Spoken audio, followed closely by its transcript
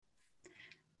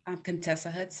I'm Contessa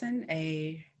Hudson,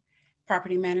 a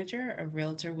property manager, a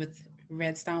realtor with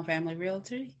Redstone Family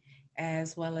Realty,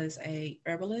 as well as a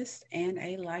herbalist and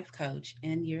a life coach.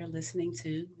 And you're listening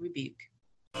to Rebuke.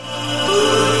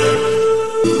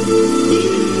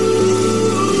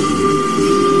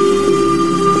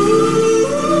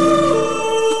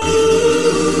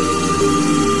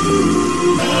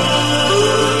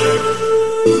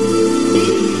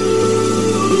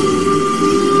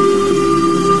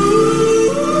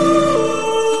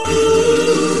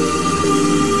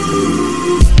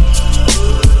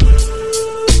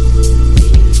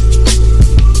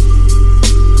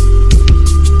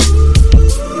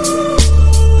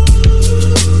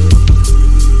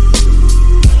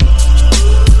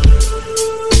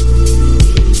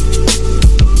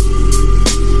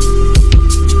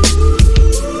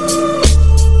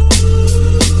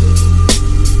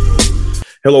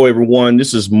 Hello, everyone.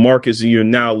 This is Marcus, and you're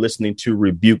now listening to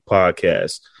Rebuke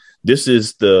Podcast. This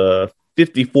is the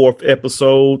 54th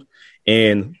episode,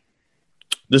 and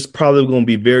this is probably going to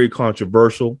be very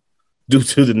controversial due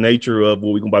to the nature of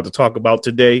what we're about to talk about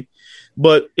today.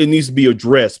 But it needs to be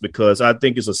addressed because I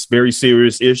think it's a very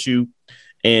serious issue,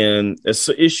 and it's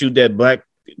an issue that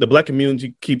the black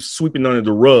community keeps sweeping under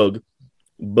the rug,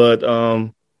 but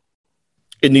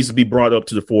it needs to be brought up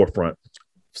to the forefront.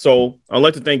 So I'd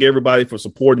like to thank everybody for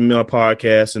supporting my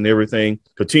podcast and everything.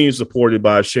 Continue to support it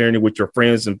by sharing it with your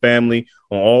friends and family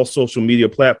on all social media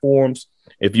platforms.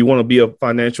 If you want to be a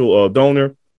financial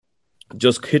donor,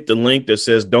 just hit the link that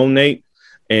says donate,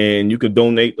 and you can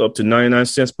donate up to 99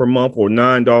 cents per month or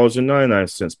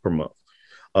 $9.99 per month.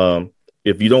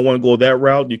 If you don't want to go that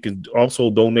route, you can also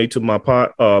donate to my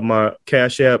my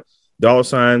Cash App,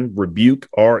 $Rebuke,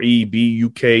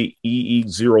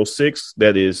 REBUKEE06.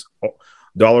 That is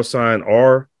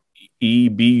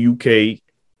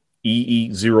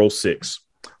 $REBUKEE06.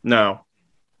 Now,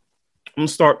 I'm going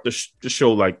to start the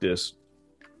show like this.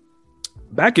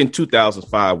 Back in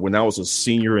 2005, when I was a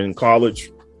senior in college,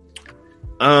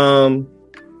 I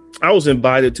was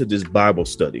invited to this Bible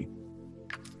study.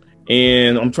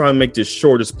 And I'm trying to make this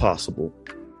short as possible,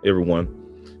 everyone.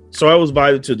 So I was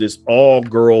invited to this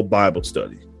all-girl Bible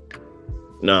study.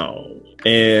 Now,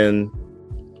 and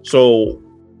so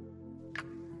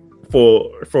for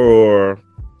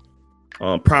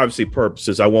privacy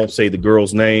purposes, I won't say the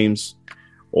girls' names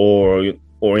or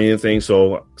anything.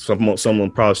 So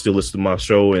someone probably still listen to my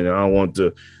show, and I don't want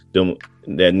them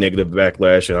that negative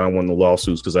backlash, and I don't want no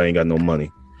lawsuits because I ain't got no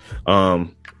money.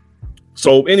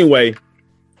 So anyway,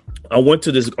 I went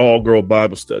to this all-girl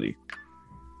Bible study.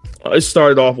 It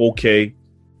started off okay.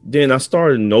 Then I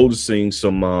started noticing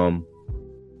some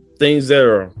things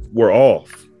that were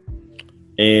off,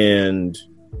 and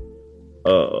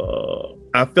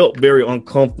I felt very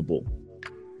uncomfortable.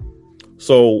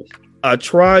 So I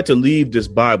tried to leave this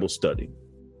Bible study.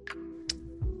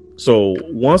 So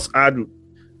once I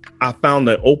found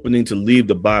that opening to leave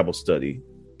the Bible study,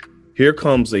 here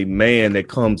comes a man that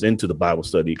comes into the Bible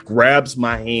study, grabs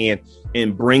my hand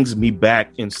and brings me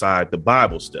back inside the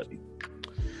Bible study.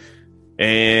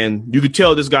 And you could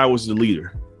tell this guy was the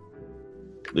leader.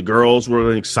 The girls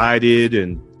were excited,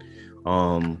 and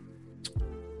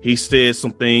he said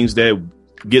some things that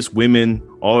gets women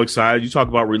all excited. You talk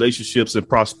about relationships and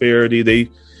prosperity.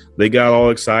 They got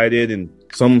all excited, and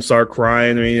some start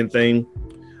crying or anything.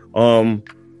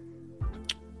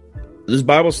 This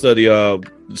Bible study, the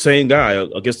same guy,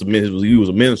 I guess he was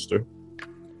a minister.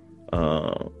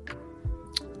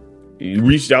 He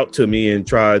reached out to me and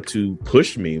tried to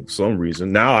push me for some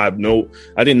reason. Now I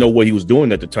didn't know what he was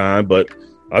doing at the time, but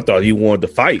I thought he wanted to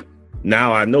fight.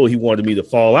 Now I know he wanted me to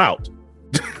fall out.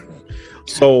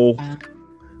 So,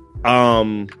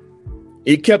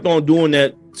 he kept on doing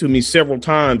that to me several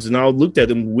times, and I looked at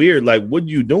him weird, like, what are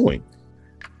you doing?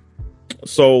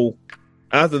 So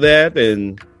after that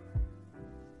and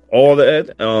all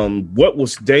that, what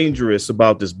was dangerous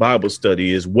about this Bible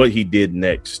study is what he did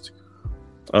next.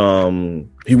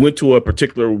 He went to a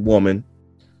particular woman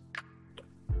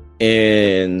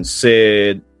and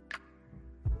said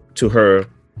to her,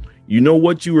 "You know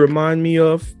what you remind me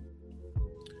of?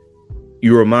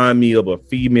 You remind me of a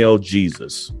female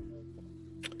Jesus."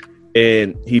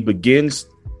 And he gets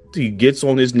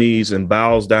on his knees and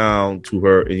bows down to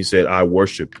her, and he said, "I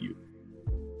worship you."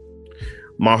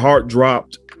 My heart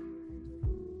dropped,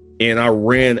 and I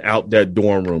ran out that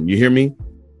dorm room. You hear me?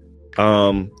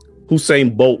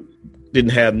 Usain Bolt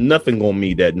didn't have nothing on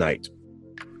me that night.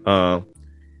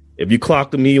 If you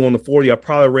clocked me on the 40, I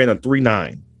probably ran a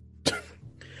 3.9.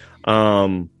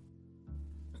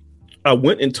 I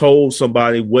went and told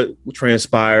somebody what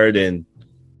transpired, and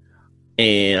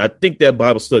I think that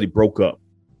Bible study broke up.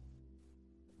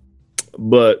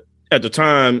 But at the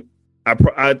time,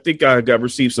 I think I got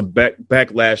received some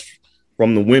backlash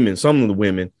from the women, some of the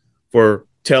women, for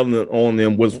telling on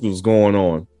them what was going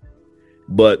on.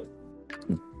 But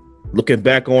looking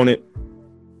back on it,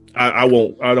 I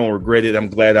don't regret it. I'm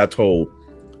glad I told.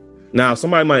 Now,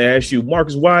 somebody might ask you,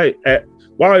 Marcus, why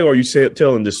are you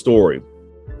telling this story?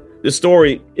 This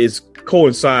story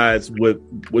coincides with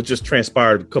what just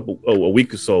transpired a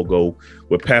week or so ago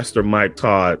with Pastor Mike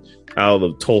Todd out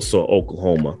of Tulsa,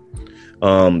 Oklahoma.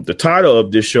 The title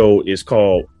of this show is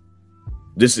called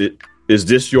Is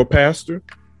This Your Pastor?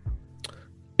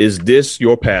 Is This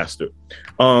Your Pastor?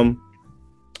 I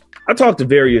talked to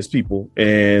various people,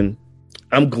 and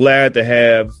I'm glad to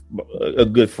have a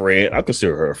good friend. I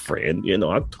consider her a friend. You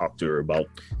know, I talked to her about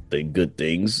the good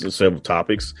things and several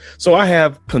topics. So I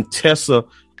have Contessa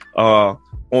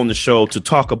on the show to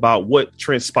talk about what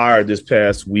transpired this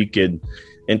past week and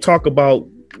talk about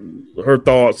her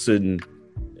thoughts and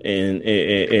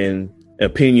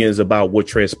opinions about what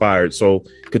transpired. So,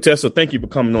 Contessa, thank you for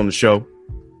coming on the show.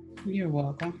 You're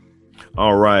welcome.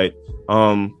 All right.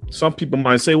 Some people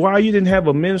might say, why you didn't have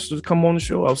a minister to come on the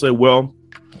show? I'll say, well,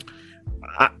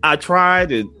 I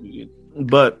tried it,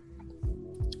 but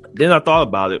then I thought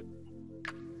about it.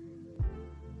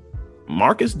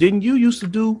 Marcus, didn't you used to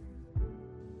do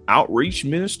outreach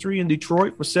ministry in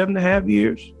Detroit for 7.5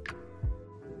 years?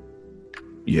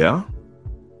 Yeah.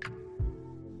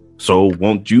 So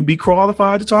won't you be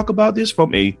qualified to talk about this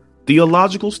from a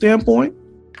theological standpoint?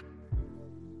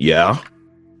 Yeah.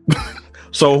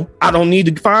 So I don't need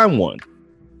to find one.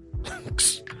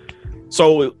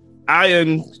 So I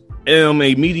am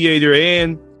a mediator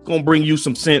and gonna bring you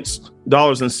some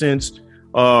dollars and cents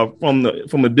from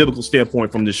a biblical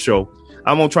standpoint from this show.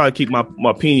 I'm gonna try to keep my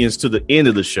opinions to the end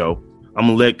of the show. I'm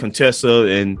gonna let Contessa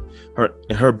and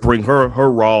her bring her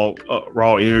raw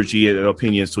energy and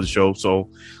opinions to the show. So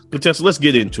Contessa, let's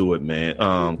get into it, man.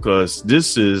 Because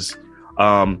this is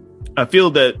I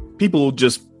feel that people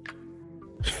just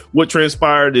what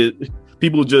transpired is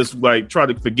people just like try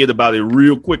to forget about it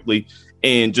real quickly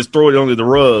and just throw it under the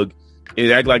rug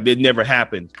and act like it never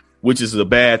happened, which is a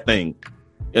bad thing.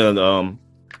 And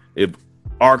if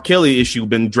R. Kelly issue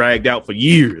been dragged out for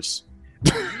years,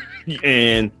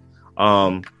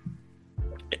 but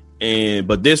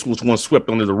this was one swept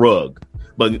under the rug.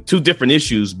 But two different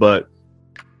issues, but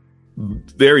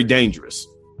very dangerous.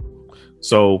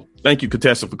 So thank you,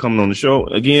 Contessa, for coming on the show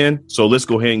again. So let's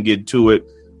go ahead and get to it.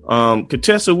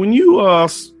 Contessa, when you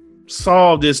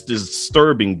saw this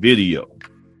disturbing video,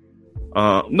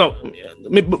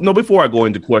 before I go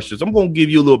into questions, I'm going to give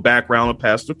you a little background of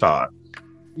Pastor Todd.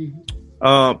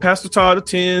 Mm-hmm. Pastor Todd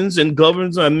attends and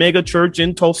governs a mega church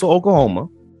in Tulsa, Oklahoma.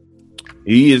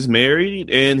 He is married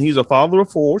and he's a father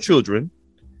of 4 children.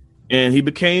 And he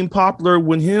became popular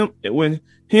when him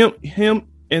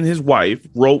and his wife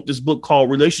wrote this book called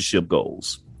Relationship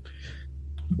Goals.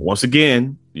 Once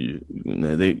again,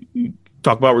 they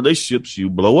talk about relationships, you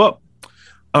blow up.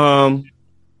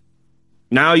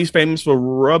 Now he's famous for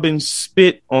rubbing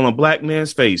spit on a black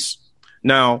man's face.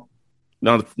 Now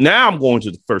I'm going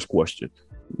to the first question.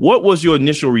 What was your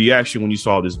initial reaction when you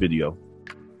saw this video?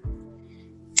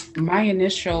 My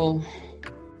initial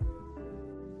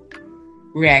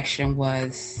reaction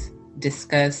was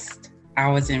disgust. I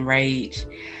was enraged.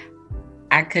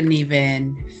 I couldn't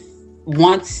even,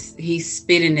 once he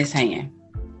spit in his hand,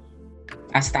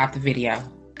 I stopped the video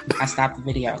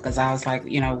because I was like,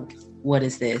 what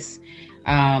is this?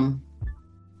 And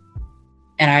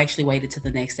I actually waited till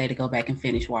the next day to go back and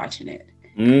finish watching it.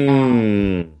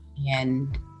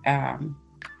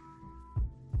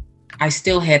 I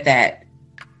still had that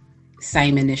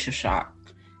same initial shock.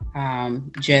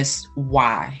 Just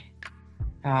why?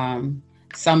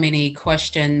 So many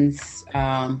questions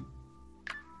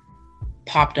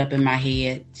popped up in my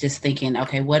head, just thinking,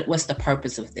 okay, what's the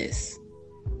purpose of this?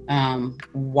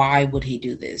 Why would he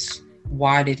do this?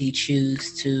 Why did he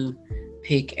choose to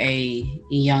pick a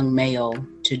young male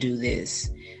to do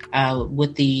this?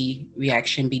 Would the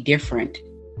reaction be different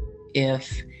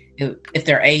if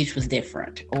their age was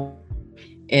different, or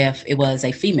if it was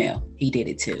a female he did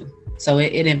it to? So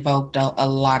it invoked a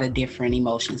lot of different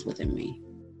emotions within me.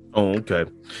 Oh, okay.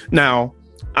 Now,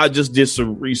 I just did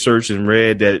some research and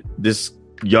read that this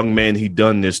young man he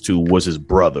done this to was his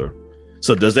brother.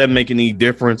 So does that make any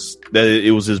difference that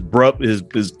it was his brother,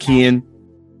 his kin?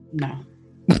 No.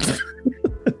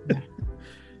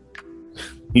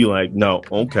 You like, no.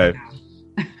 Okay.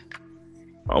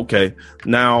 Okay.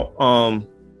 Now,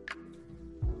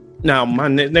 Now, my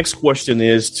next question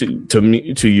is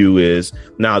to you is,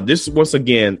 now this, once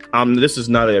again, this is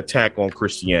not an attack on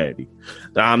Christianity.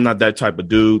 I'm not that type of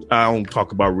dude. I don't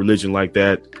talk about religion like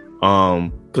that,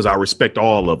 because I respect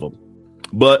all of them.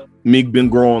 But me been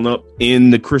growing up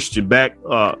in the Christian family,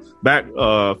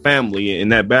 in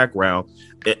that background,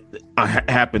 I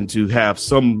happen to have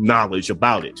some knowledge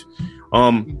about it.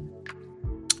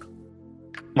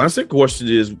 My second question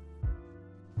is,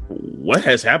 what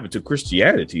has happened to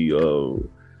Christianity?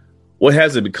 What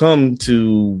has it become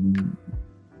to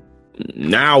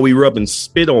now we rub and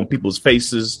spit on people's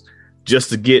faces just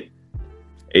to get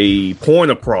a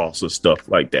point across or stuff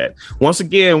like that? Once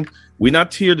again, we're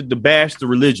not here to bash the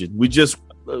religion. We just,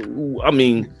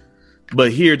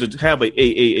 but here to have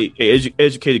a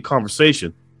educated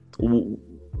conversation.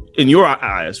 In your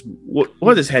eyes,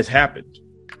 what has happened?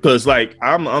 Because like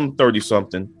I'm 30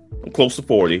 something, I'm close to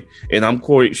 40, and I'm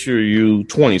quite sure you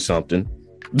 20 something.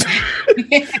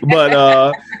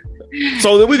 But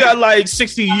so then we got like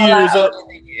 60 years of,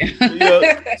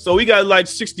 so we got like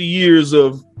 60 years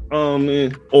of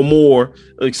or more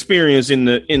experience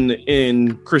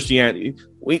in Christianity.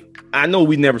 I know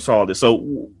we never saw this.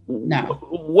 So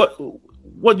no.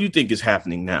 What do you think is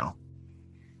happening now?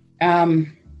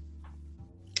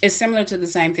 It's similar to the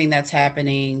same thing that's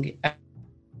happening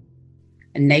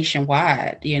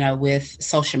nationwide, with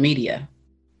social media.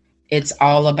 It's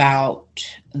all about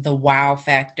the wow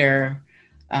factor,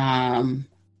 anything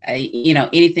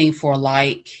for a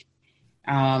like.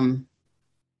 And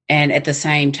at the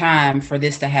same time, for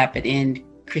this to happen in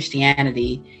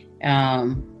Christianity,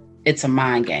 it's a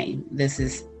mind game. This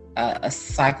is a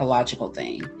psychological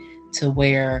thing to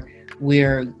where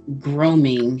we're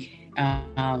grooming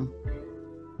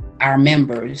our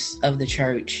members of the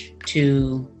church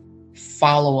to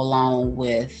follow along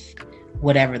with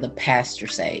whatever the pastor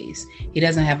says. He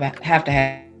doesn't have to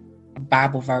have a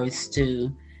Bible verse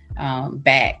to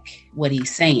back what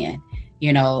he's saying.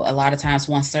 A lot of times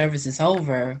once service is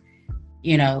over,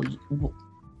 the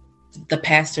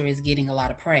pastor is getting a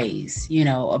lot of praise,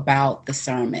 about the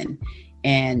sermon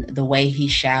and the way he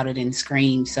shouted and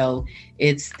screamed. So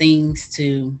it's things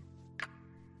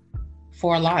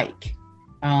for like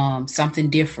something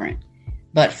different.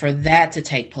 But for that to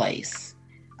take place,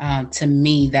 to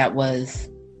me, that was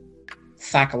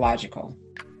psychological,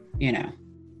 I'm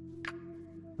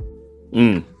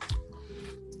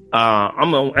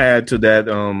gonna add to that.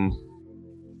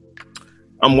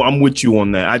 I'm with you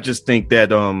on that. I just think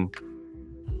that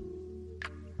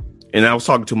and I was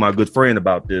talking to my good friend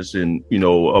about this, and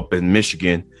up in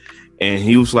Michigan, and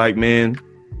he was like, "Man,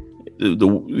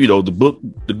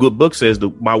 the good book says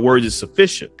my word is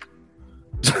sufficient."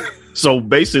 So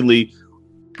basically,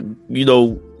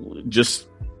 just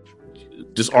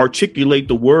articulate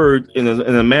the word in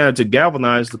a manner to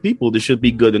galvanize the people that should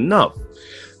be good enough.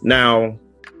 Now,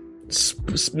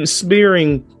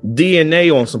 smearing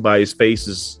DNA on somebody's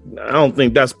face I don't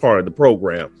think that's part of the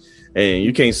program, and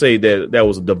you can't say that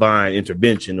was a divine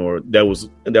intervention or that was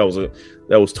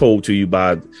told to you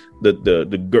by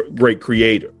the great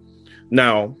creator.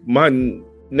 Now, my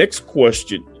next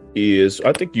question is,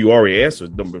 I think you already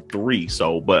answered number 3.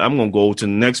 But I'm going to go to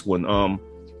the next one.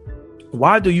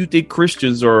 Why do you think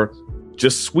Christians are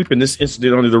just sweeping this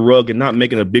incident under the rug and not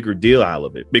making a bigger deal out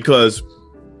of it? Because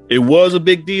it was a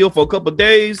big deal for a couple of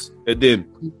days, and then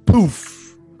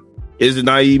poof, is it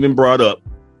not even brought up?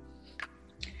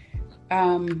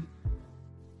 From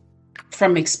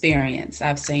experience,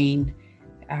 I've seen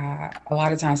a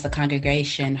lot of times the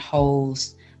congregation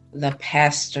holds the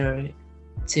pastor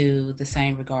to the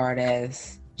same regard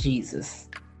as Jesus.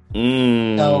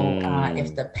 So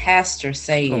if the pastor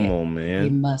say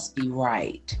it must be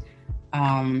right.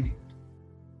 And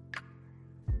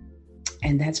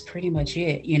that's pretty much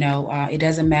it. It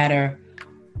doesn't matter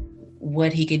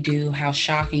what he could do, how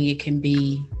shocking it can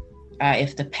be.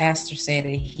 If the pastor said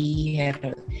that he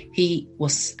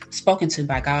was spoken to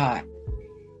by God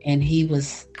and he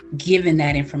was given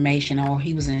that information, or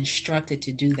he was instructed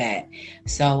to do that.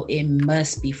 So it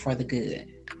must be for the good.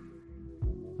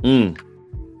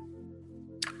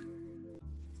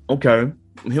 Okay.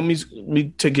 Let me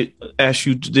ask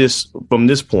you this from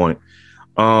this point.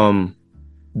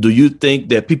 Do you think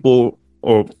that people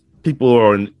are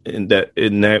in that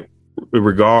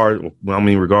regard,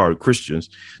 Christians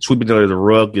sweeping under the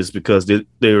rug is because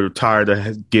they're tired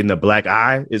of getting a black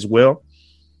eye as well?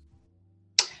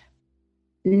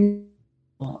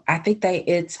 I think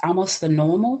it's almost the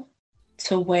normal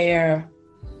to where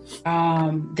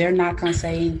they're not going to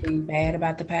say anything bad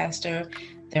about the pastor.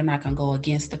 They're not going to go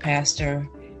against the pastor.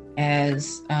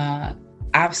 As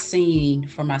I've seen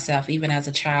for myself, even as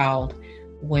a child,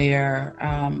 where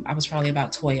I was probably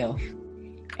about 12,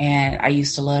 and I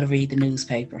used to love to read the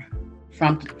newspaper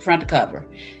front to cover.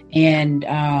 And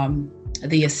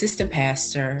the assistant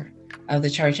pastor of the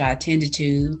church I attended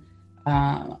to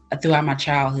throughout my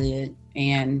childhood,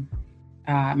 and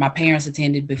my parents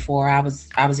attended before I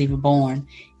was even born,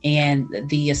 and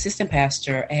the assistant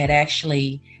pastor had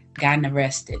actually gotten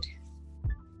arrested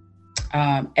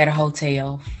at a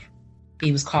hotel.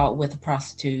 He was caught with a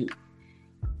prostitute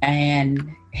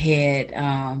and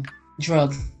had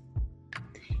drugs.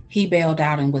 He bailed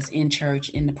out and was in church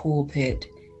in the pulpit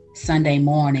Sunday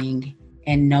morning,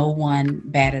 and no one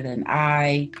batted an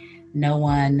eye. No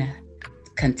one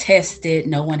contested.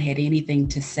 No one had anything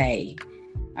to say.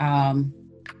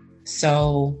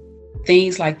 So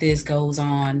things like this goes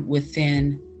on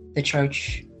within the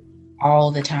church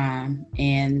all the time.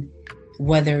 And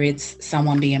whether it's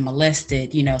someone being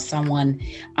molested, someone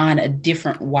on a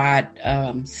different wide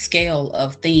scale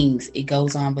of things, it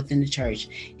goes on within the church,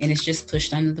 and it's just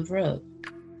pushed under the rug.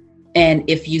 And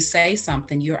if you say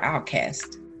something, you're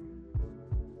outcast.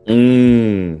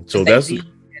 So that's as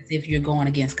if you're going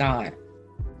against God.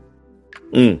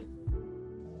 Yeah.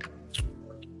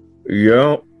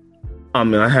 I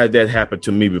mean, I had that happen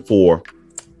to me before.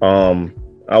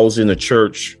 I was in a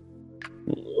church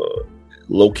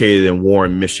located in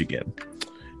Warren, Michigan,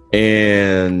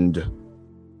 and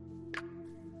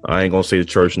I ain't gonna say the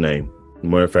church name.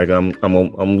 Matter of fact, I'm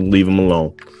gonna leave him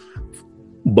alone.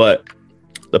 But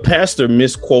the pastor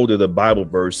misquoted a Bible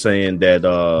verse saying that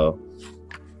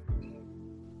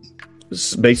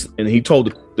and he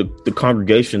told the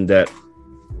congregation that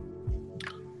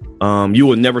you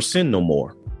will never sin no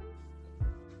more.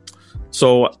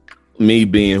 So me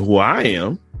being who I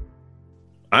am,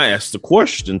 I asked the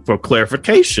question for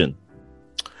clarification.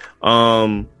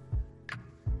 Are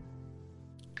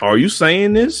you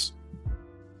saying this?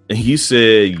 And he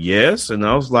said, yes. And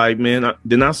I was like, man,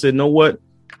 then I said, know what,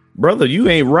 brother, you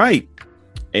ain't right.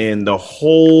 And the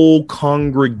whole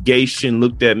congregation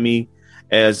looked at me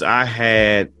as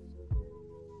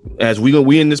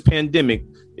we in this pandemic,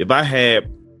 if I had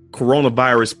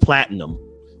coronavirus platinum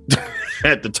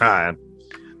at the time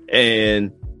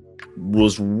and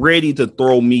was ready to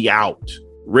throw me out.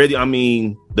 Ready. I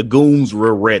mean, the goons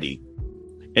were ready.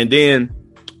 And then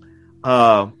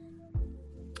after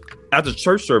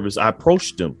church service, I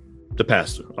approached him, the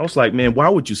pastor. I was like, man, why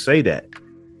would you say that?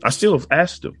 I still have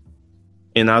asked him.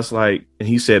 And I was like, and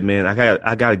he said, man,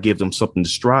 I got to give them something to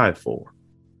strive for.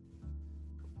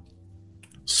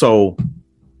 So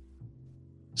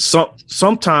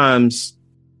sometimes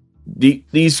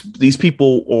these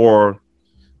people or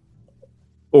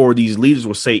these leaders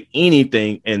will say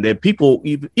anything, and then people,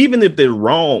 even if they're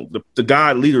wrong, the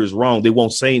God leader is wrong, they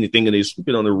won't say anything, and they sweep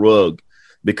it on the rug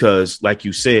because, like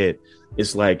you said,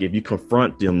 it's like if you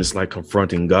confront them, it's like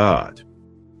confronting God,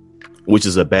 which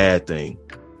is a bad thing.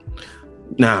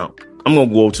 Now, I'm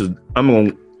gonna go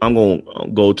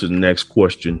to the next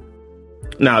question.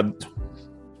 Now,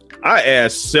 I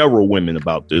asked several women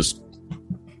about this,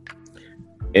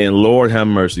 and Lord have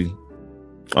mercy,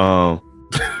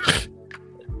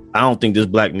 I don't think this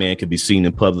black man can be seen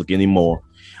in public anymore.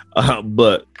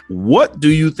 But what do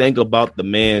you think about the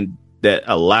man that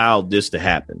allowed this to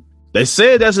happen? They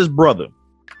said that's his brother.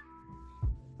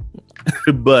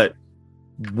 But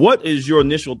what is your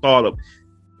initial thought of?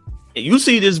 You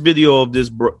see this video of this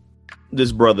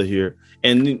brother here,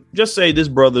 and just say this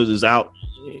brother is out,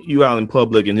 you out in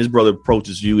public, and his brother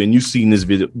approaches you, and you've seen this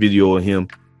video of him.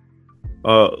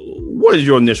 What is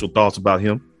your initial thoughts about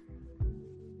him?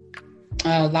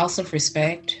 Loss of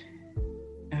respect.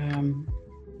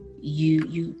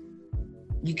 You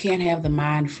can't have the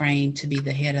mind frame to be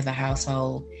the head of the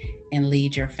household and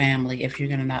lead your family if you're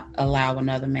going to not allow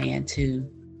another man to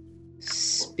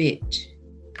spit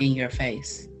in your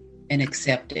face and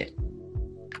accept it,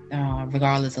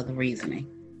 regardless of the reasoning.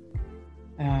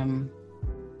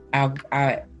 All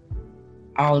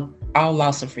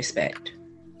loss of respect.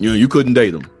 You couldn't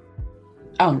date him.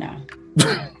 Oh no,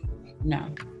 no.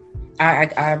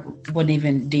 I wouldn't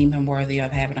even deem him worthy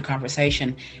of having a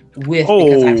conversation with,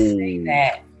 because I say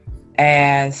that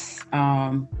as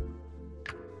our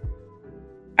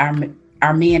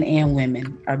men and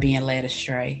women are being led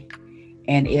astray.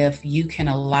 And if you can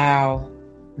allow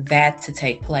that to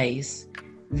take place,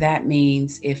 that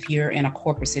means if you're in a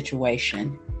corporate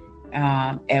situation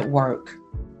at work,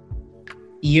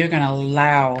 you're going to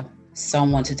allow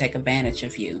someone to take advantage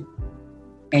of you,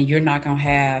 and you're not going to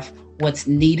have what's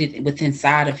needed within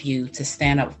inside of you to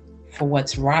stand up for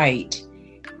what's right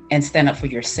and stand up for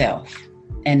yourself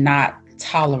and not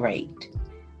tolerate.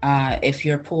 If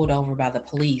you're pulled over by the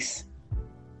police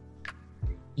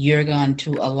you're going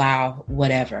to allow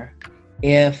whatever.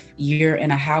 If you're in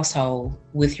a household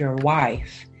with your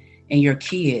wife and your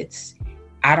kids,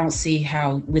 I don't see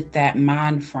how with that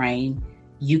mind frame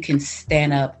you can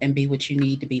stand up and be what you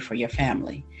need to be for your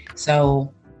family.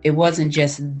 So it wasn't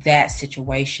just that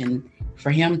situation. For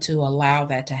him to allow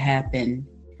that to happen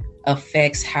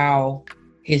affects how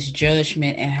his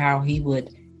judgment and how he would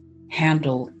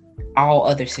handle all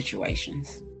other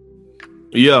situations.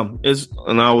 Yeah,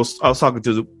 and I was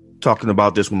talking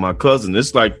about this with my cousin.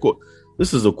 It's like,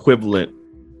 this is equivalent.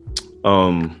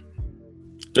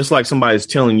 It's like somebody's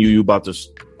telling you about this,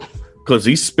 because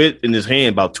he spit in his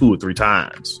hand about 2 or 3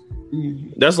 times.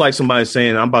 Mm-hmm. That's like somebody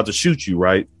saying, I'm about to shoot you,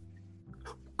 right?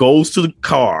 Goes to the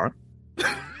car,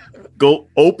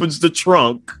 opens the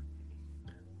trunk,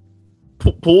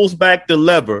 pulls back the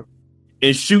lever,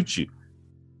 and shoots you.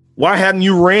 Why haven't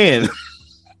you ran?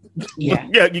 Yeah.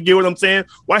 Yeah, you get what I'm saying?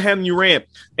 Why haven't you ran?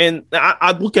 And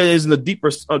I look at it as in the deeper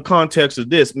context of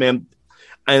this, man.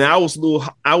 And I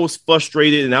was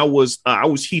frustrated, and I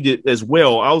was heated as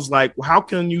well. I was like, how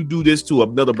can you do this to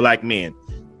another black man?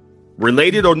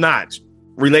 Related or not?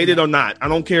 I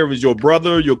don't care if it's your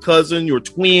brother, your cousin, your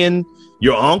twin,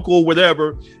 your uncle,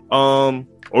 whatever, or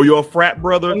your frat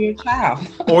brother, or your child,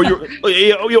 or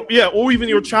or even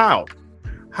your child.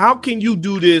 How can you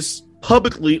do this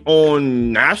publicly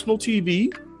on national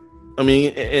TV? I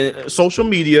mean, and social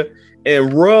media,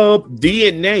 and rub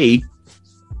DNA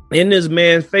in this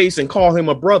man's face and call him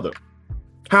a brother?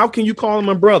 How can you call him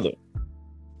a brother?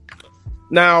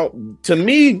 Now, to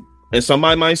me, and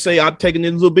somebody might say I'm taking it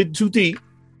a little bit too deep.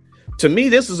 To me,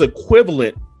 this is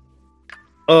equivalent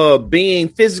of being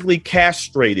physically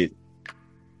castrated.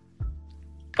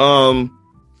 I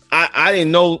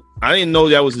didn't know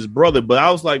that was his brother, but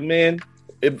I was like, man,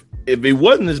 if it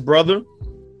wasn't his brother,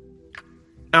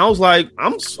 I was like,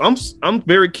 I'm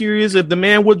very curious if the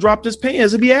man would drop his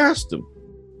pants if he asked him.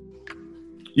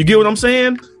 You get what I'm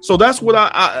saying? So that's what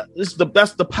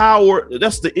that's the power.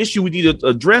 That's the issue we need to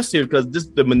address here, because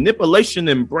the manipulation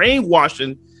and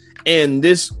brainwashing, and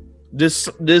this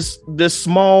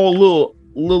small little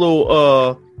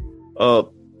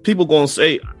people gonna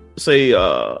say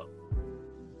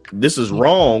this is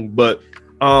wrong, but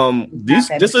this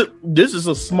is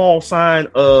a small sign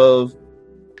of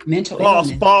mental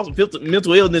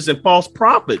illness and false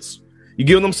prophets. You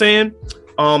get what I'm saying?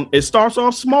 It starts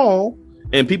off small,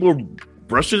 and people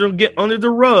brush it or get under the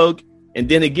rug, and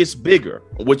then it gets bigger,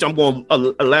 which I'm going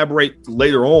to elaborate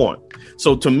later on.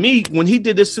 So to me, when he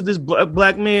did this to this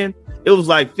black man, it was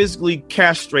like physically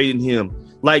castrating him,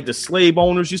 like the slave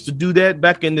owners used to do that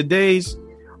back in the days.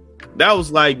 That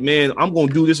was like, man, I'm going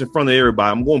to do this in front of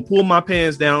everybody. I'm going to pull my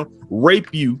pants down,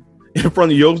 rape you in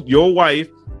front of your wife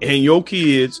and your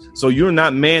kids, so you're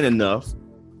not man enough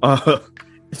to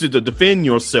defend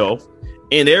yourself,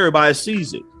 and everybody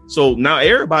sees it. So now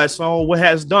everybody saw what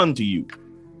has done to you.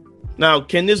 Now,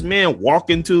 can this man walk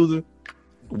into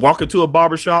a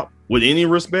barbershop with any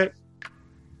respect?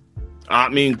 I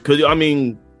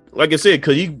mean, like I said,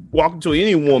 could he walk into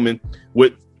any woman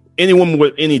with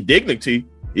any dignity?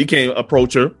 He can't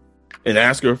approach her and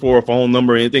ask her for a phone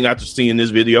number or anything after seeing this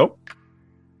video.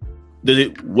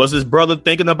 Was his brother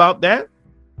thinking about that?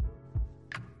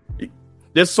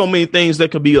 There's so many things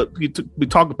that could be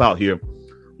talked about here.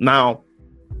 Now,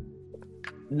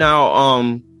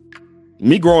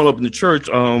 me growing up in the church,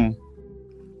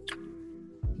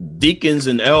 deacons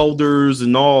and elders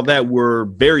and all that were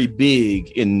very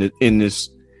big in the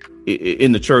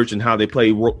church and how they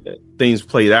things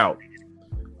played out.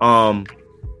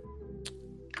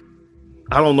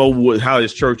 I don't know how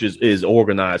his church is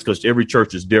organized, because every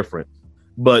church is different,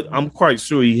 but I'm quite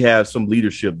sure he has some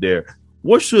leadership there.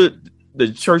 What should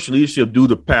the church leadership do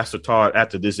to Pastor Todd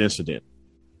after this incident?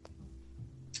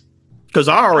 Because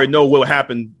I already know what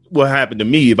happened to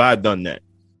me if I'd done that.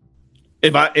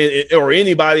 If or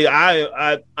anybody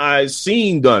I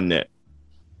seen done that.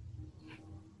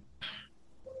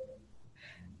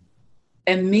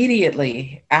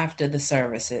 Immediately after the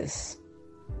services,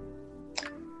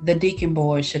 the deacon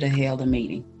board should have held a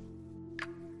meeting.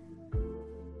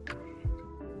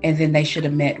 And then they should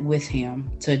have met with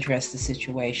him to address the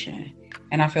situation.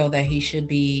 And I feel that he should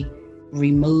be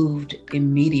removed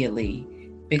immediately,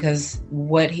 because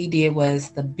what he did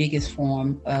was the biggest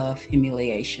form of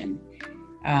humiliation.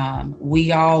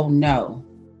 We all know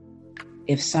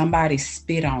if somebody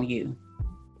spit on you,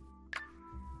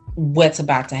 what's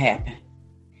about to happen,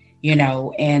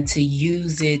 and to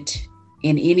use it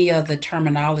in any other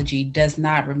terminology does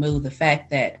not remove the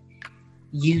fact that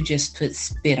you just put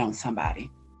spit on somebody.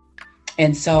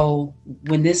 And so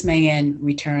when this man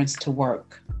returns to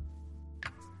work,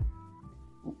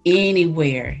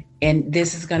 anywhere. And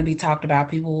this is going to be talked about.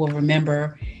 People will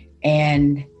remember.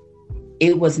 And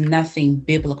it was nothing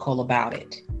biblical about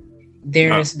it.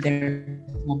 There's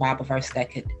no Bible verse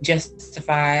that could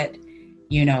justify it,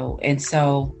 And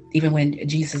so even when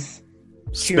Jesus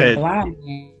cured the blind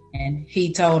man,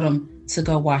 he told him to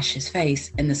go wash his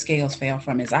face, and the scales fell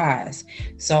from his eyes.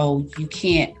 So you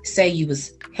can't say you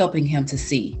was helping him to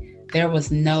see. There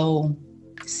was no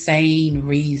sane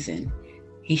reason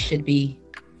he should be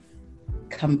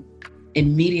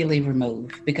immediately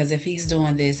removed, because if he's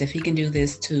doing this, if he can do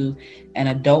this to an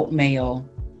adult male,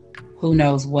 who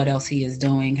knows what else he is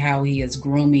doing, how he is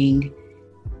grooming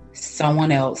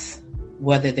someone else,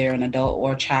 whether they're an adult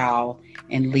or a child,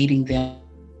 and leading them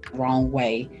the wrong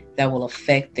way that will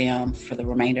affect them for the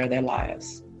remainder of their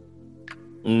lives.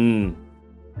 And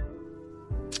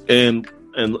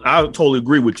I totally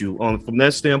agree with you. From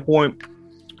that standpoint,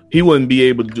 he wouldn't be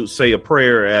able to say a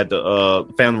prayer at the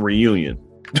family reunion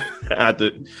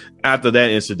after that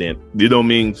incident. You know what I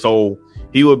mean? So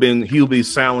he'll be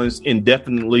silenced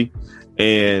indefinitely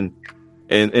and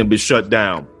be shut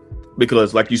down,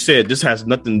 because, like you said, this has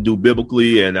nothing to do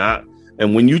biblically. And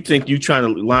when you think you're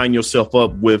trying to line yourself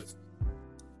up with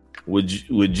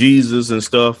Jesus and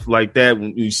stuff like that,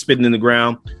 when you spitting in the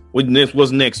ground,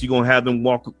 what's next? You're gonna have them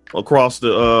walk across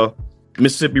the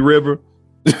Mississippi River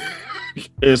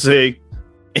and say,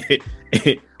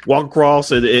 walk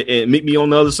across and meet me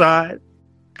on the other side.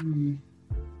 Mm-hmm.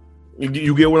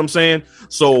 You get what I'm saying?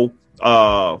 So,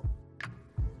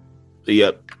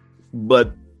 yeah,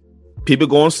 but people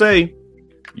gonna say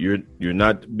you're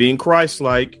not being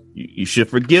Christ-like. You should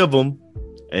forgive them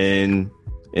and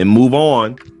move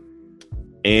on.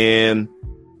 And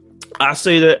I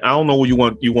say that, I don't know what you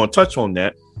want to touch on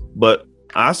that, but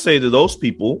I say to those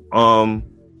people, I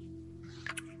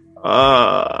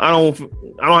don't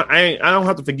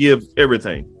have to forgive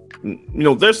everything.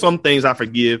 There's some things I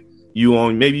forgive you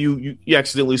on. Maybe you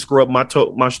accidentally screw up my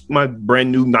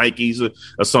brand new Nikes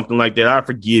or something like that. I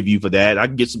forgive you for that. I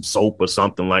can get some soap or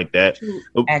something like that.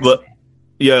 But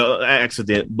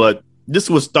accident. But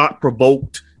this was thought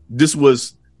provoked. This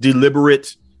was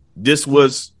deliberate. This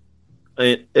was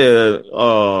a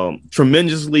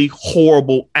tremendously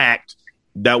horrible act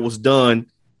that was done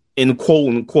in quote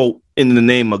unquote in the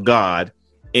name of God,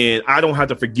 and I don't have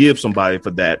to forgive somebody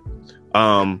for that. You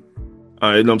know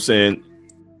what I'm saying?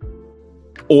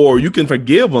 Or you can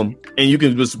forgive them and you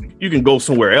can go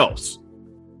somewhere else.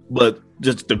 But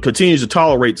just to continue to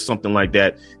tolerate something like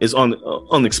that is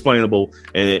unexplainable,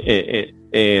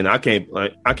 and I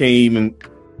can't even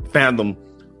fathom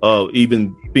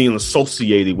even being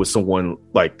associated with someone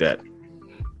like that.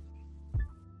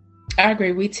 I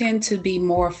agree. We tend to be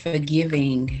more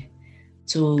forgiving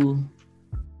to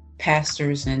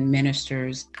pastors and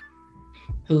ministers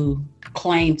who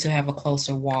claim to have a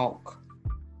closer walk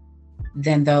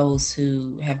than those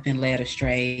who have been led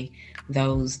astray,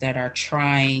 those that are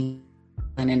trying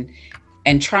and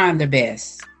trying their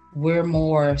best. We're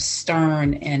more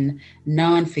stern and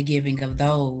non-forgiving of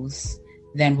those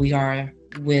than we are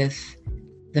with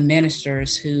the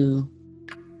ministers who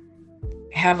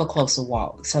have a closer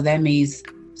walk. So that means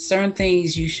certain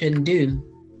things you shouldn't do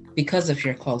because of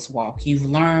your close walk. You've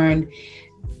learned,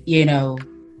 you're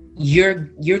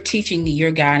teaching,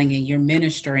 you're guiding, and you're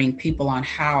ministering people on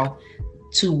how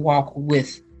to walk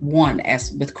with one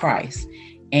as with Christ.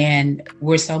 And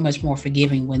we're so much more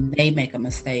forgiving when they make a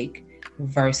mistake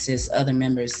versus other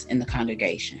members in the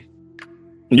congregation.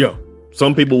 Yeah.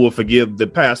 Some people will forgive the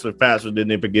pastor faster than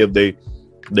they forgive their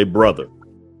brother.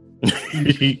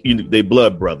 They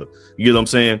blood brother. You know what I'm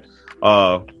saying?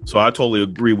 So I totally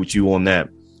agree with you on that.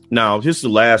 Now, here's the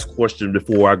last question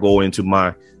before I go into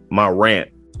my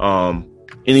rant.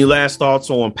 Any last thoughts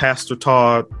on Pastor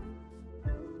Todd?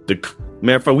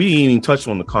 Matter of fact, we didn't even touch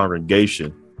on the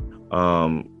congregation.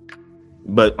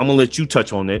 But I'm gonna let you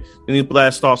touch on it. Any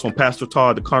last thoughts on Pastor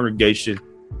Todd, the congregation,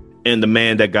 and the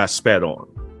man that got spat on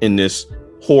in this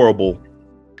horrible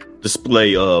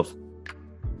display of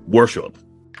worship?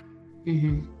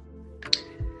 Mm-hmm.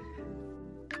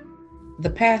 The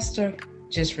pastor,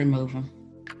 just remove him.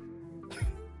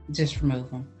 Just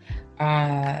remove him.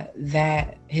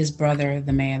 That his brother,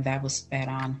 the man that was spat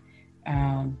on,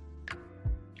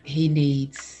 he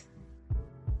needs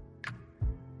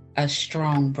a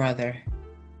strong brother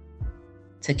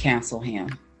to cancel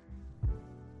him.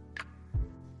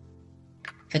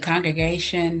 The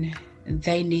congregation,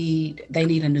 they need a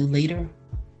new leader.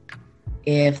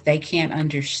 If they can't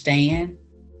understand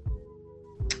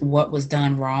what was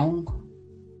done wrong,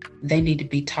 they need to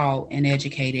be taught and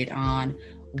educated on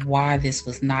why this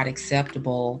was not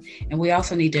acceptable. And we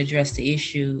also need to address the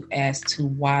issue as to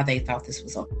why they thought this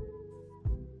was okay.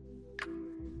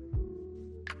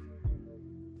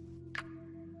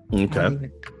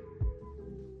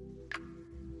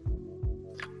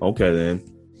 Okay, then.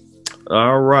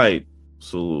 All right.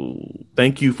 So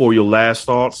thank you for your last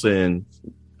thoughts. And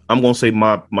I'm going to say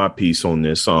my piece on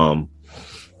this. Now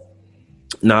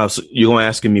you're going to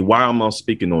ask me why am I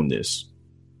speaking on this?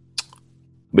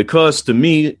 Because to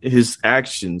me, his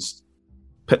actions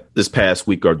this past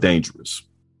week are dangerous.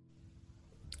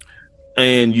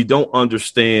 And you don't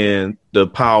understand the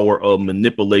power of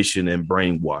manipulation and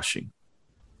brainwashing.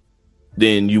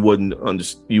 Then you wouldn't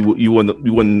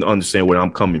understand where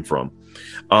I'm coming from.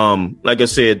 Like I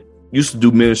said, used to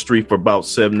do ministry for about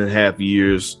 7.5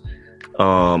 years.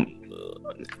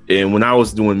 And when I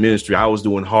was doing ministry, I was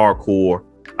doing hardcore.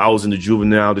 I was in the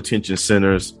juvenile detention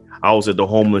centers. I was at the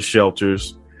homeless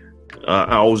shelters.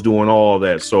 I was doing all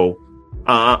that. So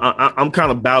I'm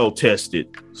kind of battle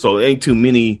tested. So there ain't too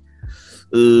many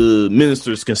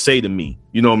ministers can say to me,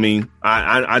 you know what I mean?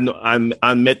 I know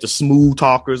I met the smooth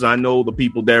talkers. I know the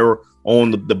people that are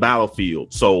on the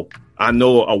battlefield. So I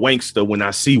know a wankster when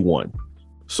I see one.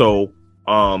 So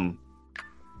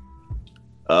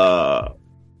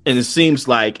and it seems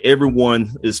like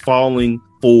everyone is falling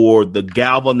for the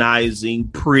galvanizing,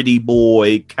 pretty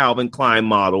boy Calvin Klein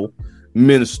model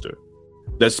minister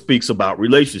that speaks about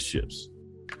relationships.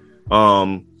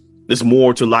 There's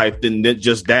more to life than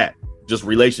just that, just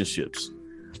relationships.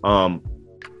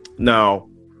 Now,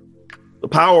 the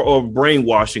power of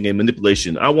brainwashing and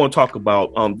manipulation. I want to talk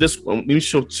about this. Let me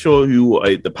show you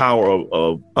the power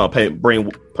of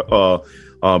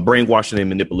brainwashing and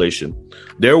manipulation.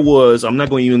 There was, I'm not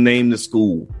going to even name the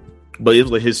school, but it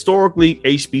was a historically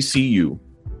HBCU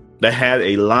that had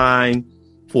a line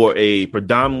for a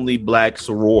predominantly black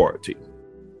sorority.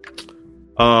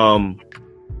 One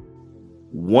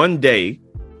day,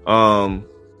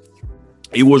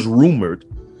 it was rumored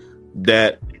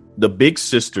that the big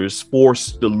sisters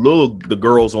forced the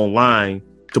girls online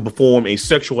to perform a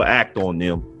sexual act on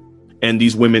them, and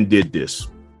these women did this.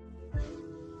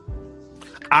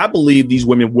 I believe these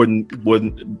women wouldn't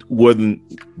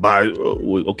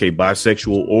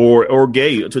bisexual or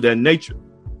gay to that nature,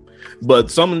 but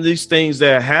some of these things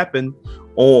that happen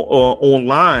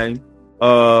online,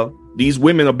 these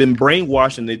women have been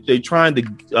brainwashed, and they're trying to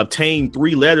obtain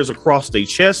 3 letters across their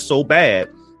chest so bad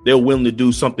they're willing to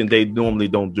do something they normally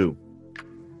don't do.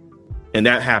 And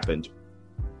that happened.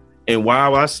 And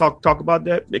why I talk about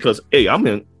that? Because, hey, I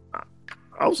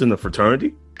was in a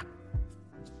fraternity.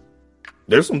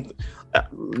 There's some,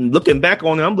 looking back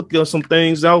on it, I'm looking at some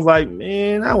things I was like,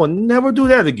 man, I would never do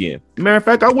that again. Matter of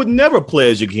fact, I would never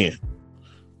pledge again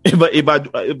if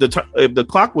the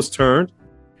clock was turned.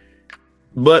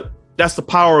 But that's the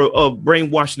power of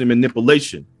brainwashing and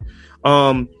manipulation.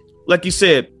 Like you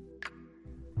said,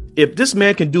 if this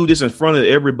man can do this in front of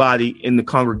everybody in the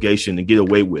congregation and get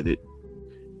away with it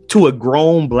to a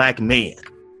grown black man,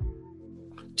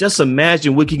 just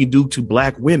imagine what he can do to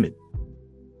black women.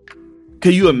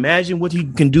 Can you imagine what he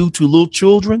can do to little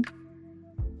children?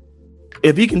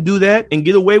 If he can do that and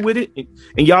get away with it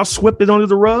and y'all swept it under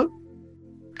the rug,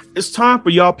 it's time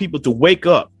for y'all people to wake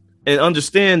up and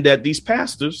understand that these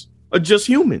pastors are just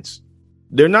humans.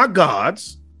 They're not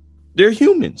gods. They're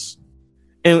humans.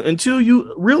 And until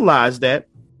you realize that,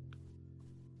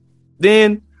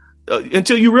 then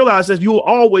until you realize that, you'll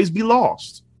always be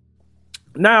lost.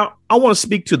 Now, I want to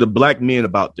speak to the black men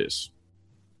about this.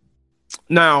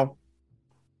 Now,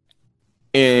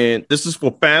 and this is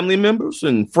for family members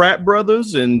and frat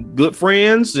brothers and good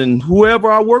friends and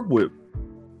whoever I work with.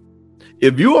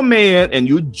 If you're a man and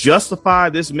you justify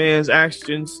this man's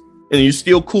actions and you're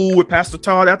still cool with Pastor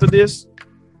Todd after this,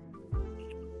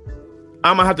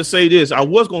 I'm gonna have to say this. I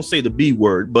was gonna say the B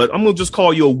word, but I'm gonna just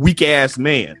call you a weak ass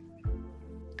man.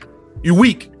 You're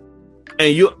weak,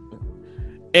 and you're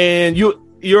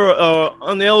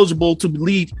uneligible to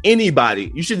lead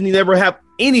anybody. You should never have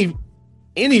any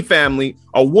family,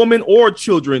 a woman or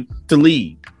children to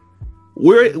lead.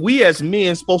 We as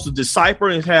men supposed to decipher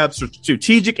and have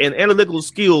strategic and analytical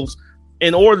skills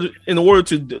in order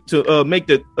to make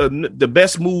the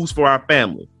best moves for our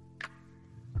family.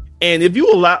 And if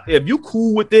you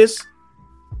cool with this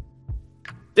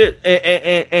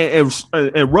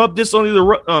and rub this under the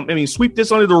rug, sweep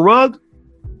this under the rug,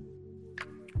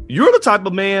 you're the type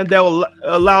of man that will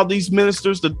allow these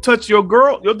ministers to touch your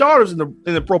daughters in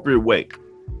an appropriate way,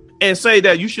 and say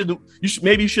that you shouldn't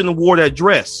have wore that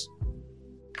dress.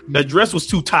 That dress was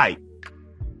too tight.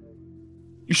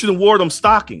 You should have wore them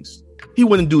stockings. He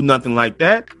wouldn't do nothing like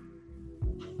that.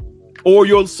 or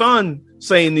your son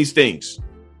saying these things.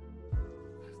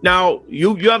 Now,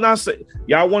 y'all not say,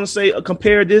 y'all want to say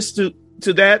compare this to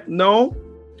that? No,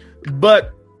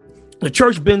 but the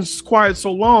church been quiet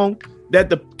so long that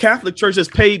the Catholic Church has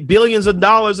paid billions of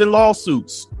dollars in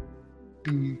lawsuits.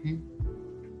 Mm-hmm.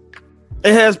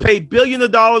 It has paid billions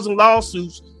of dollars in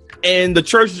lawsuits, and the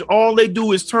church, all they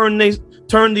do is turn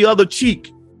the other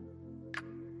cheek.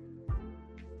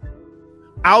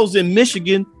 I was in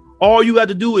Michigan. All you got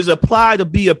to do is apply to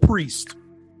be a priest.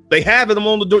 They have them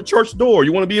on the church door.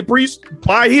 You want to be a priest?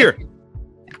 Apply here.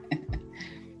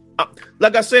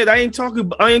 Like I said, I ain't talking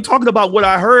about what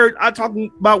I heard. I'm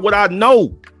talking about what I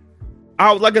know.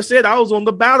 Like I said, I was on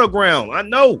the battleground. I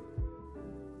know.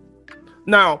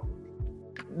 Now,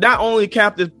 not only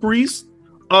Catholic priests,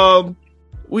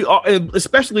 we are,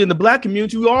 especially in the Black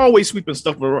community, we always sweeping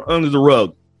stuff under the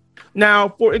rug. Now,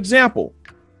 for example,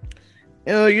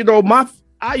 I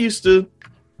used to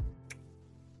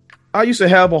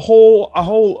have a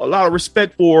lot of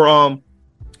respect for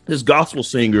this gospel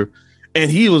singer, and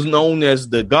he was known as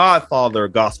the godfather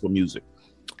of gospel music,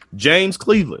 James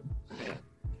Cleveland.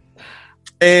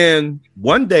 And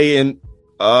one day,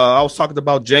 I was talking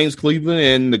about James Cleveland,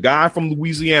 and the guy from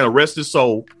Louisiana, rest his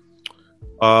soul,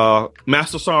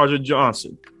 Master Sergeant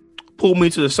Johnson, pulled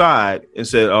me to the side and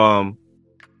said,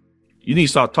 "You need to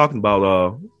start talking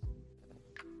about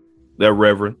that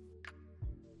reverend."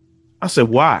 I said,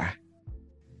 "Why?"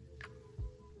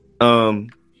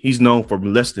 He's known for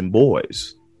molesting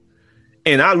boys.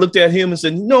 And I looked at him and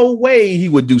said, no way he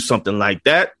would do something like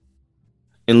that.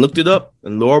 And looked it up,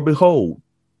 and lo and behold,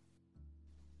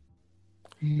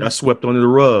 got swept under the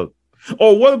rug.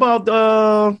 Or what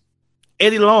about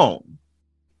Eddie Long?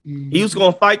 He was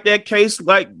going to fight that case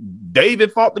like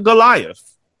David fought the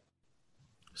Goliath.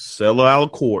 Settle out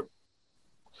of court.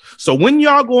 So when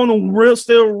y'all going to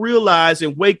still realize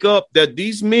and wake up that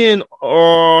these men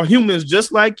are humans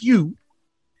just like you,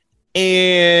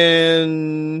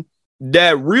 and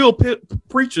that real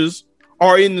preachers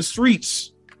are in the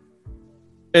streets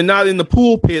and not in the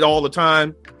pulpit all the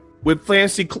time with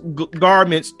fancy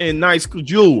garments and nice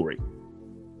jewelry.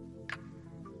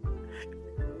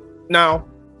 Now,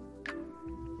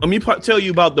 let me tell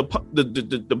you about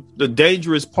the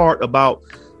dangerous part about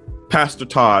Pastor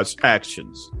Todd's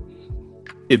actions.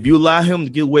 If you allow him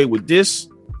to get away with this,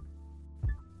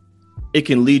 it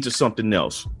can lead to something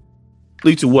else.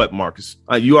 Lead to what, Marcus?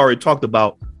 You already talked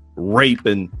about rape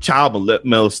and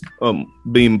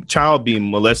being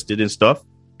molested and stuff.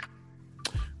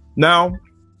 Now,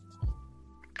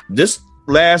 this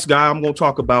last guy I'm going to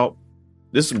talk about,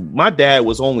 my dad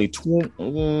was only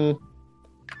 20.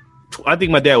 I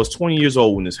think my dad was 20 years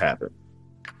old when this happened.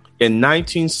 In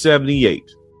 1978,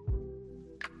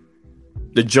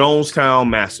 the Jonestown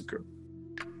Massacre.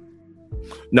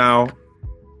 Now,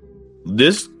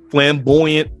 this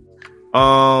flamboyant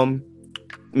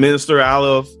minister out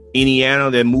of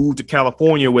Indiana that moved to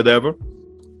California or whatever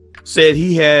said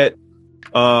he had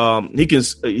he can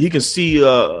see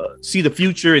the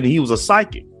future, and he was a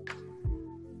psychic.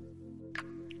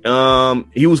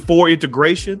 He was for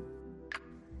integration,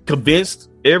 convinced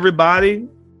everybody,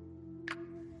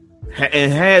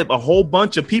 and had a whole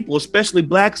bunch of people, especially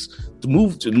blacks, to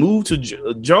move to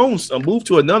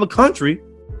another country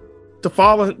to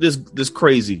follow this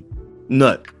crazy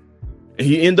nut. And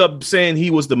he ended up saying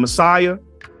he was the Messiah,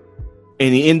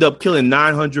 and he ended up killing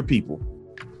 900 people.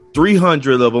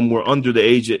 300 of them were under the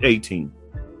age of 18.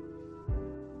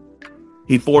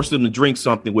 He forced them to drink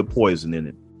something with poison in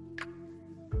it.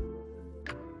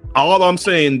 All I'm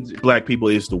saying, black people,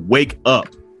 is to wake up.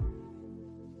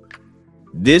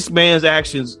 This man's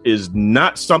actions is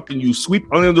not something you sweep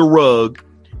under the rug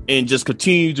and just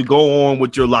continue to go on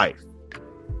with your life.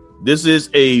 This is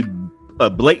a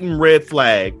blatant red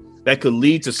flag that could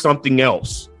lead to something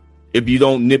else if you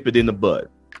don't nip it in the bud.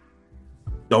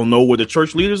 Don't know where the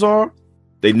church leaders are?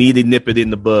 They need to nip it in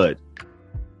the bud.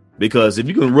 Because if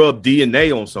you can rub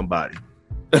DNA on somebody,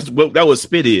 that's what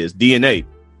spit is, DNA.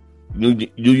 Do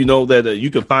you know that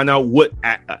you can find out what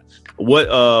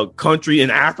country in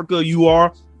Africa you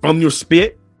are from your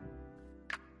spit?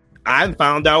 I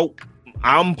found out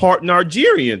I'm part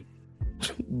Nigerian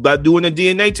by doing a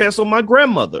DNA test on my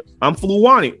grandmother. I'm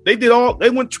Fulani. They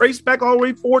went traced back all the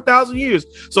way 4,000 years.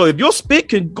 So if your spit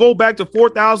can go back to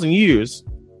 4,000 years,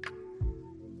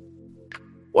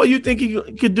 what do you think he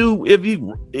could do if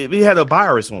he had a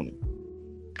virus on him?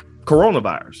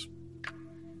 Coronavirus.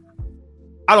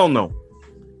 I don't know.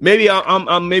 Maybe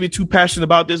I'm maybe too passionate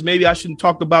about this. Maybe I shouldn't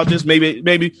talk about this.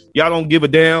 Maybe y'all don't give a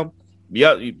damn.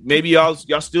 Yeah, maybe y'all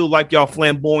still like y'all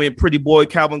flamboyant, pretty boy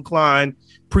Calvin Klein,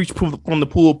 preach from the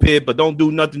pulpit, but don't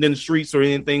do nothing in the streets or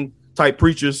anything type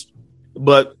preachers,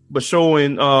 but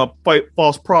showing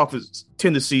false prophets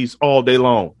tendencies all day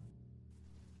long.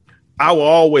 I will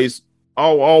always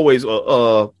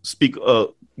speak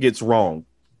gets wrong.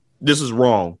 This is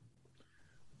wrong,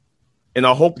 and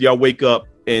I hope y'all wake up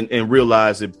and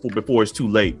realize it before it's too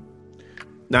late.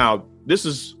 Now, this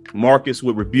is Marcus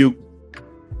with Rebuke.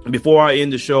 And before I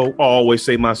end the show, I always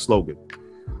say my slogan.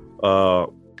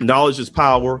 Knowledge is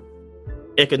power.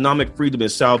 Economic freedom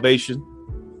is salvation.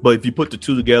 But if you put the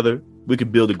two together, we can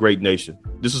build a great nation.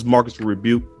 This is Marcus with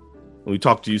Rebuke, and we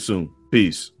talk to you soon.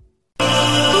 Peace.